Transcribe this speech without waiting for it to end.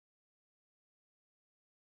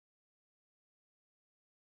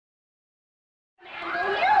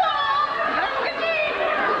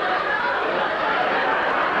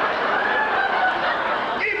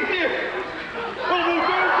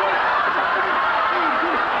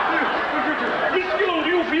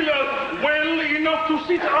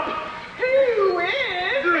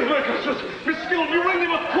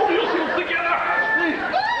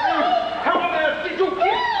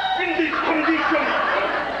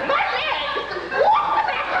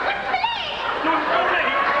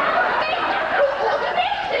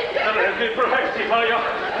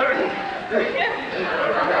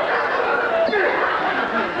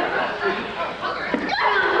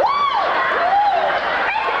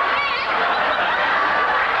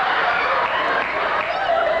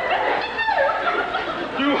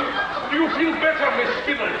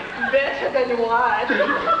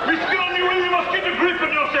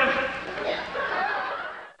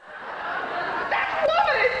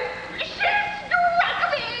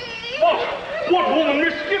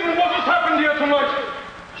so much?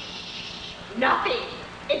 Shh, nothing.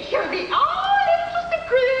 It shall be our little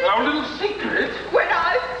secret. Our little secret? When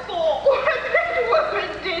I saw what that woman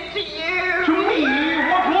did to you. To me?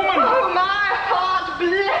 What woman? Oh, my heart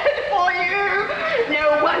bled for you.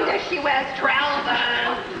 No wonder she wears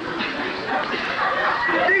trousers.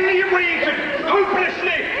 Inebriated,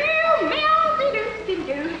 hopelessly. You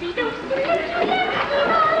mousy-doosey-doosey-doosey.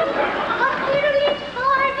 A silly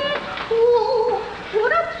tiny fool.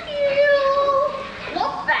 What a thrill.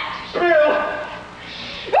 What's that? Bill.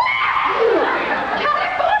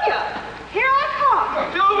 California! Here I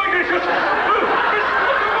come! Oh my goodness!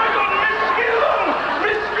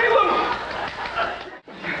 Miss Gillum!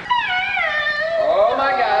 Oh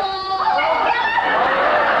my God!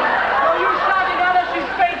 Oh, you shouting at her? She's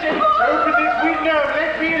fainting! Open this window!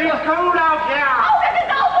 Let me in! It's cold out here! Oh, this is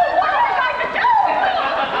awful! What am I going to do?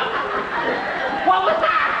 What was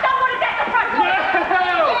that? Someone is at the front door!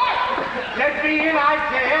 No! Let me in, I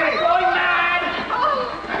say! Going mad!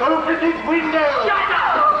 Open this window! Shut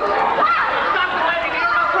up! Stop fighting her!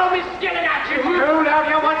 I'll throw me skillet at you! It's cold out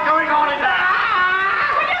here! What's going on in there?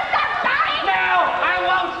 Will you stop shouting? No! I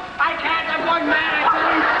won't! I can't! I'm going mad! I tell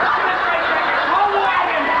you! Stop this right here! Hold the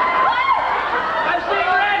wagon! I'm seeing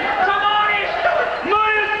red! Somebody! My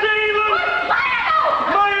assailant! My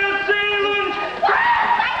assailant!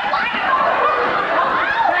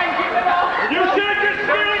 Thank you, Bill! You said the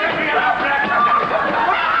spirit!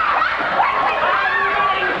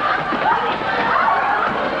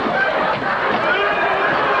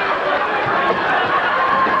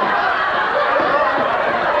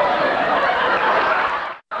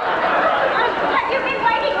 Have you been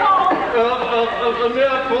waiting long? A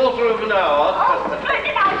mere quarter of an hour. Oh,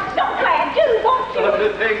 splendid! I'm so glad. Do, won't you?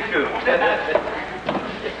 Thank you.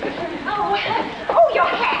 Oh, your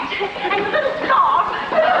hat and your little scarf.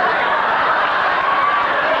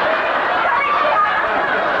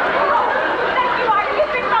 Thank you, Artie.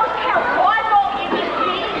 You've been most helpful. I won't you miss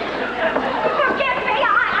me. Forgive me.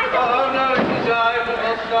 I don't... Oh, no, it is I who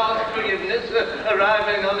must ask forgiveness,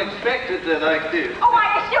 arriving unexpectedly like this. Oh,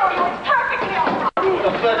 I assure you, it's perfectly all right.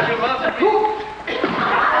 But you must be...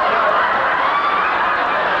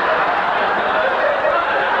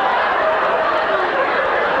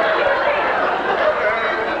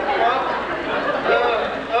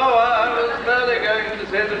 I was merely going to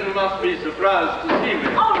say that you must be surprised to see me.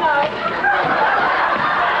 Oh, no.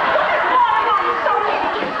 What is water on so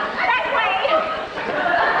many? That way.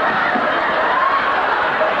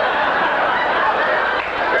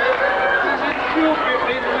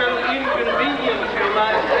 It will inconvenience you,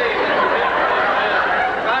 my stay.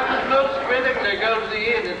 I would most willingly go to the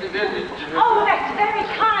inn at the village. Oh, that's very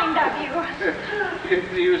kind of you.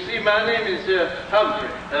 You see, my name is Humphrey,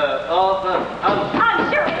 Arthur Humphrey.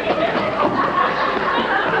 I'm sure it is.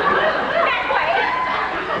 That way.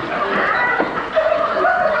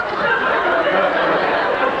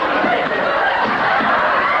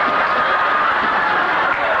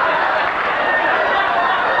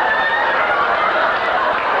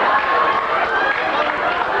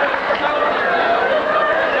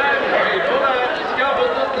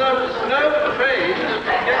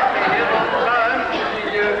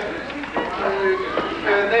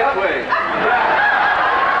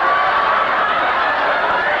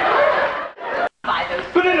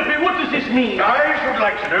 Mean? I should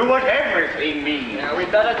like to know what everything means. Yeah, we'd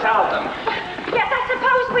better tell them. Yes, I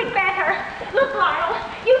suppose we'd better. Look, Lionel,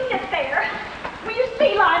 you sit there. Will you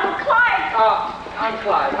see Lionel? Clyde. I'm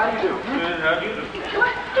Clyde. How do you do? How do you do?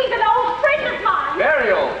 He's an old friend of mine.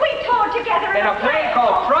 Very old. We toured together In a play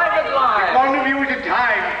called Private Lives. One of you at a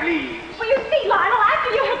time, please. Will you see, Lionel,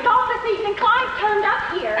 after you had gone this evening, Clyde turned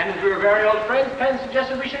up here. And we were very old friends. Penn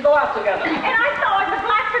suggested we should go out together. And I saw in the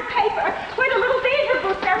Blackford paper where the little theater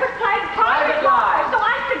booth there was playing Private Lives. So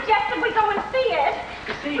I suggested we go and see it.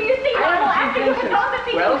 Will you see, Lionel, after you had gone this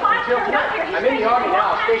evening, Clyde turned up here. I'm in the army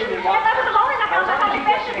now, stationed in Washington. And I was alone in the house. I thought it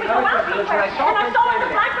best if we go out somewhere. And I saw in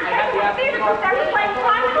the Blackford paper where the theater booth there was playing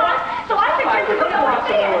Private Lives. So I suggested we go and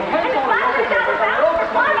see it. And the Blackford down the house was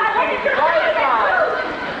Clyde. I wanted to see it.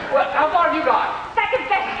 Well, how far have you got?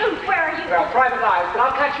 Second best suit, where are you? Well, Private Lives, but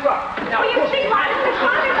I'll catch you up. Now, Will you see, Lionel, the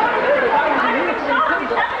Clyde is going to do it. I was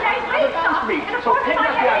in 7 days later. And of course, if I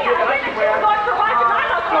had any idea that you were going for Private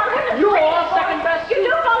Lives, I'll call him. You're all second best suit.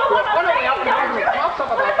 You do follow what I'm saying, don't you? Talk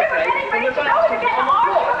some Well, about if we the were play. getting ready to go, we were getting to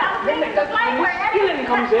argue about things to play where Skilling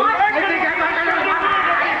comes in. Look,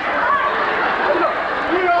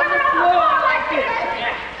 we're on the floor like this.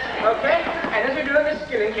 Okay, and as we're doing this,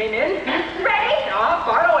 Skilling came in. Ready?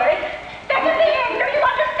 Far away. This is the end. Do you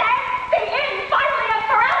understand? The end, finally and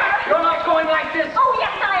forever. You're not going like this. Oh,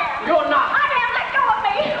 yes, I am. You're not. I am. Let go of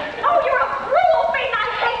me. Oh, you're a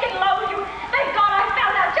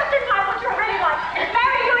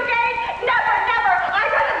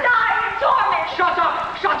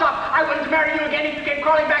then you came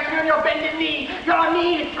crawling back to me on your bended knee. You're a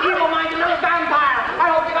mean, evil-minded little vampire. I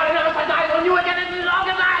hope you got another